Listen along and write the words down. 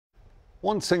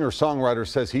One singer-songwriter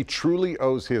says he truly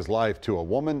owes his life to a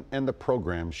woman and the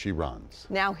program she runs.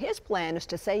 Now his plan is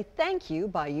to say thank you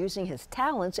by using his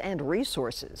talents and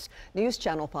resources. News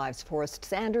Channel 5's Forrest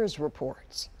Sanders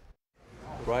reports.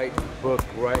 Right, hook,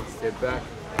 right, step back,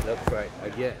 left, right,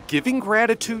 again. Giving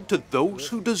gratitude to those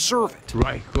who deserve it.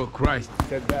 Right, hook, right,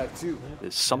 step back, too.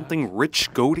 Is something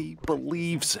Rich Godey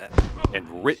believes in.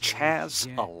 And Rich has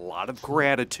a lot of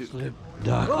gratitude.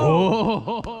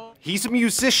 Oh. He's a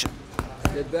musician.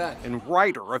 Step back. And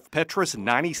writer of Petra's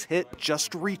 90s hit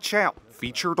Just Reach Out,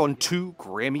 featured on 2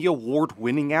 Grammy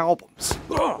Award-winning albums.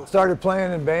 Started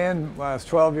playing in band when I was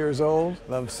 12 years old.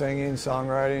 Loved singing,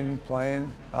 songwriting,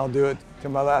 playing. I'll do it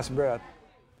till my last breath.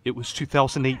 It was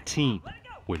 2018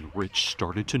 when Rich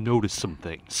started to notice some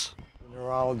things. The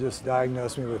neurologist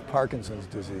diagnosed me with Parkinson's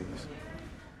disease.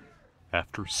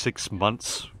 After 6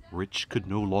 months, Rich could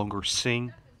no longer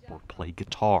sing or play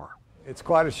guitar. It's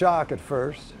quite a shock at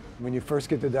first. When you first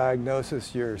get the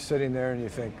diagnosis, you're sitting there and you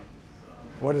think,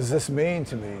 what does this mean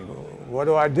to me? What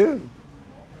do I do?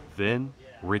 Then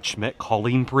Rich met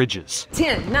Colleen Bridges.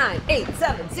 10, 9, 8,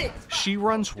 7, 6. She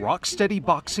runs Rocksteady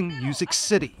Boxing Music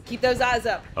City. Keep those eyes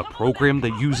up. A program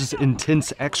that uses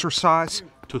intense exercise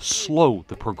to slow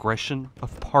the progression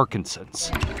of Parkinson's.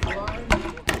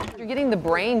 You're getting the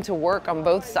brain to work on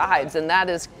both sides, and that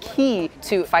is key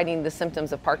to fighting the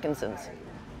symptoms of Parkinson's.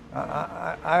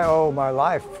 I owe my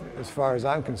life, as far as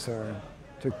I'm concerned,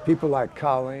 to people like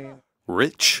Colleen.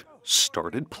 Rich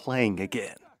started playing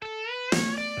again.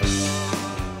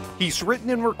 He's written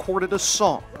and recorded a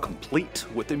song, complete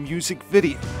with a music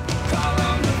video.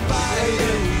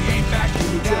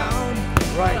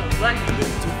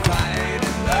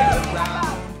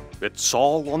 It's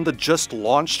all on the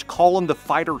just-launched Call 'Em the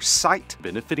Fighter site,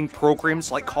 benefiting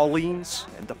programs like Colleen's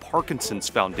and the Parkinson's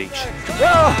Foundation.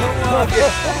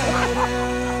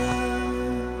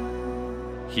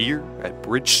 Here at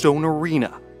Bridgestone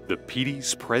Arena, the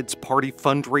Petey's Preds Party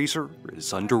fundraiser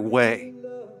is underway.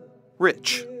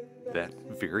 Rich, that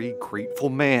very grateful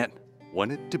man,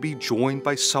 wanted to be joined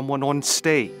by someone on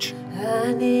stage.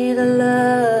 I need a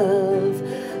love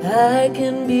I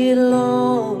can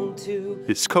belong to.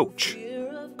 His coach,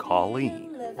 Colleen.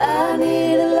 I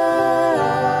need a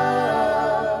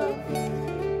love.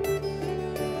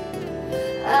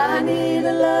 I need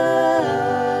a love.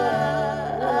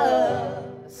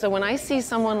 So when I see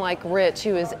someone like Rich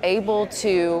who is able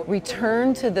to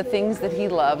return to the things that he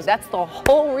loves, that's the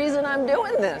whole reason I'm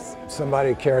doing this.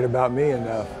 Somebody cared about me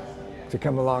enough to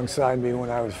come alongside me when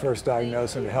I was first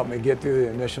diagnosed and to help me get through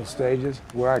the initial stages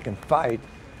where I can fight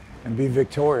and be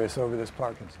victorious over this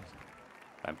Parkinson's.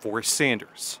 I'm Forrest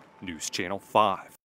Sanders, News Channel 5.